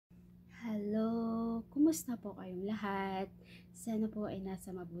Kumusta po kayong lahat? Sana po ay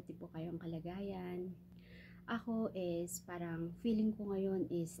nasa mabuti po kayong kalagayan. Ako is parang feeling ko ngayon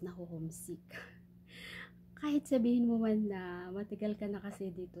is naho-homesick. Kahit sabihin mo man na matagal ka na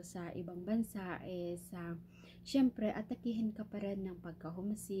kasi dito sa ibang bansa is syempre atakihin ka pa rin ng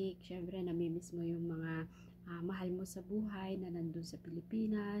pagka-homesick. Syempre namimiss mo yung mga mahal mo sa buhay na nandun sa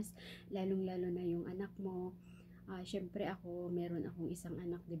Pilipinas, lalong-lalo na yung anak mo. Syempre ako, meron akong isang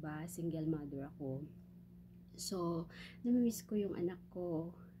anak, 'di ba? Single mother ako. So, namimiss ko yung anak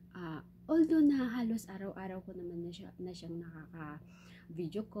ko. Although na halos araw-araw ko naman na siyang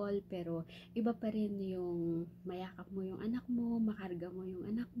nakaka-video call, pero iba pa rin yung mayakap mo yung anak mo, makarga mo yung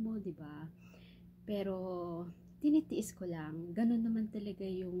anak mo, 'di ba? Pero tinitiis ko lang. Ganun naman talaga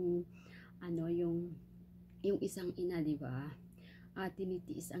yung yung isang ina, 'di ba?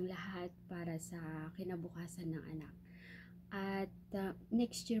 Tinitiis ang lahat para sa kinabukasan ng anak. At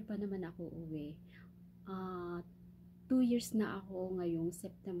next year pa naman ako uwi. 2 years na ako ngayong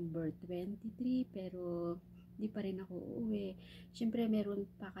September 23, pero di pa rin ako uuwi. Siyempre meron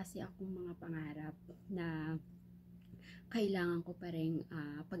pa kasi akong mga pangarap na kailangan ko pa rin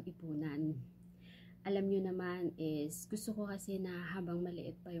pag-ipunan. Alam nyo naman is gusto ko kasi na habang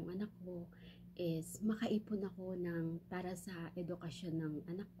maliit pa yung anak ko is makaipon ako para sa edukasyon ng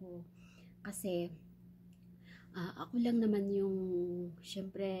anak ko. Kasi ako lang naman yung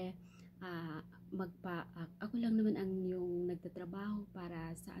syempre ako lang naman ang yung nagtatrabaho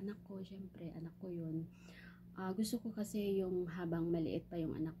para sa anak ko. Syempre anak ko yun. Gusto ko kasi yung habang maliit pa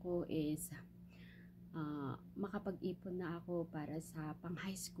yung anak ko is makapag-ipon na ako para sa pang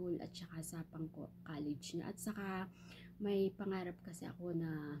high school at saka sa pang college na. At saka may pangarap kasi ako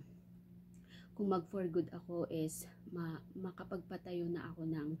na kung mag for good ako is makapagpatayo na ako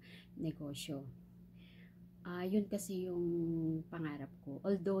ng negosyo. Yun kasi yung pangarap ko.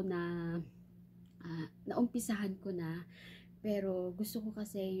 Although naumpisahan ko na, pero gusto ko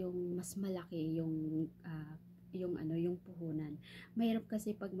kasi yung mas malaki yung puhunan. Mahirap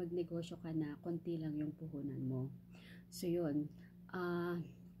kasi pag magnegosyo ka na konti lang yung puhunan mo. So yun.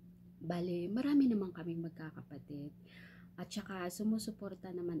 Bale, marami naman kaming magkakapatid. At saka sumusuporta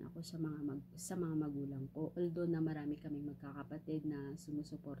naman ako sa mga magulang ko. Although na marami kaming magkakapatid na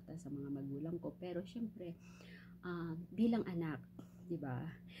sumusuporta sa mga magulang ko, pero syempre bilang anak, 'di ba?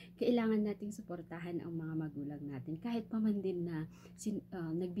 Kailangan nating suportahan ang mga magulang natin kahit pa man din na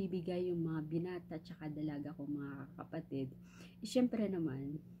nagbibigay yung mga binata at saka dalaga ko mga kapatid. Syempre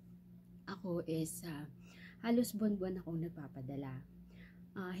naman ako is halos buwan-buwan akong nagpapadala.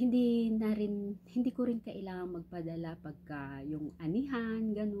 Hindi ko rin kailangan magpadala pagka yung anihan,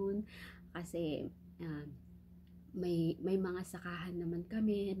 ganun. Kasi may mga sakahan naman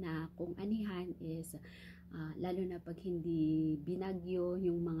kami na kung anihan is lalo na pag hindi binagyo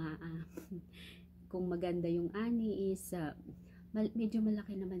yung mga kung maganda yung ani is medyo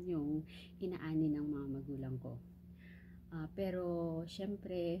malaki naman yung inaani ng mga magulang ko. Pero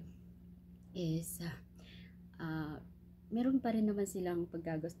syempre is meron pa rin naman silang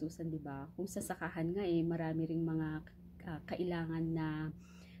paggagastusan, 'di ba? Kung sa sakahan nga marami ring mga kailangan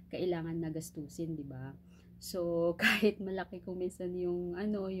na gastusin, 'di ba? So kahit malaki kung minsan yung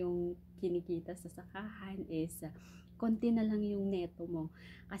yung kinikita sa sakahan is konti na lang yung neto mo.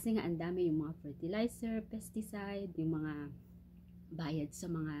 Kasi nga ang dami yung mga fertilizer, pesticide, yung mga bayad sa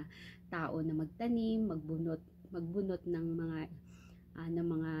mga tao na magtanim, magbunot ng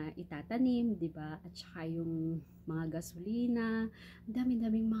mga itatanim, 'di ba? At saka yung mga gasolina,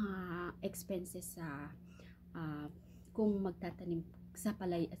 dami-daming mga expenses sa kung magtatanim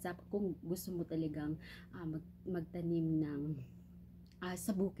kung gusto mo talagang magtanim ng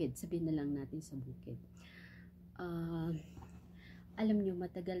sa bukid, sabihin na lang natin sa bukid. Alam nyo,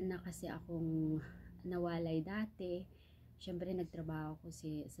 matagal na kasi akong nawalay dati. Syempre nagtrabaho ko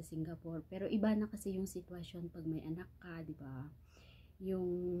sa Singapore, pero iba na kasi yung sitwasyon pag may anak ka, 'di ba?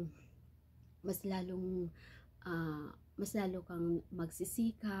 Yung mas lalo kang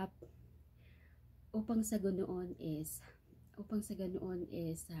magsisikap upang sa ganoon is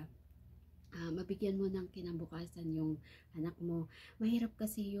mabigyan mo ng kinabukasan yung anak mo. Mahirap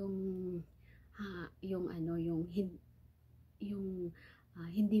kasi yung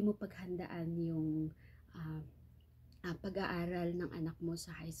hindi mo paghandaan yung pag-aaral ng anak mo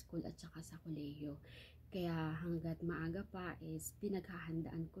sa high school at saka sa kolehiyo. Kaya hanggat maaga pa is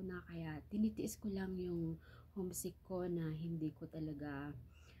pinaghahandaan ko na, kaya tinitiis ko lang yung homesick ko na hindi ko talaga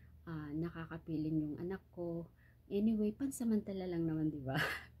nakakapiling yung anak ko. Anyway, pansamantala lang naman, 'di ba?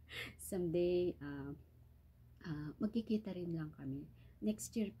 Someday magkikita rin lang kami.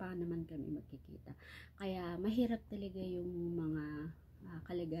 Next year pa naman kami magkikita. Kaya mahirap talaga yung mga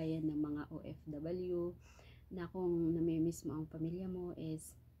kalagayan ng mga OFW na kung namimiss mo ang pamilya mo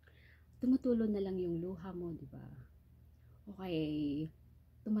is tumutulo na lang yung luha mo, di ba? Okay,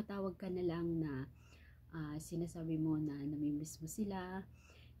 tumatawag ka na lang na sinasabi mo na namimiss mo sila.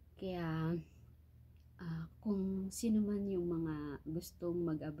 Kaya kung sino man yung mga gustong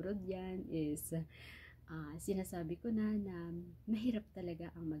mag-abroad yan is sinasabi ko na mahirap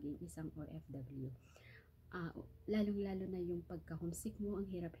talaga ang maging isang OFW. Lalong-lalo na yung pagka-homesick mo, ang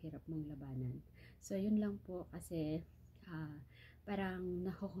hirap-hirap mong labanan. So, yun lang po kasi parang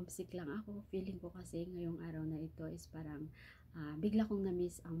naho-homesick lang ako. Feeling ko kasi ngayong araw na ito is parang bigla kong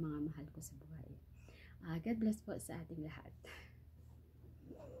na-miss ang mga mahal ko sa buhay. God bless po sa ating lahat.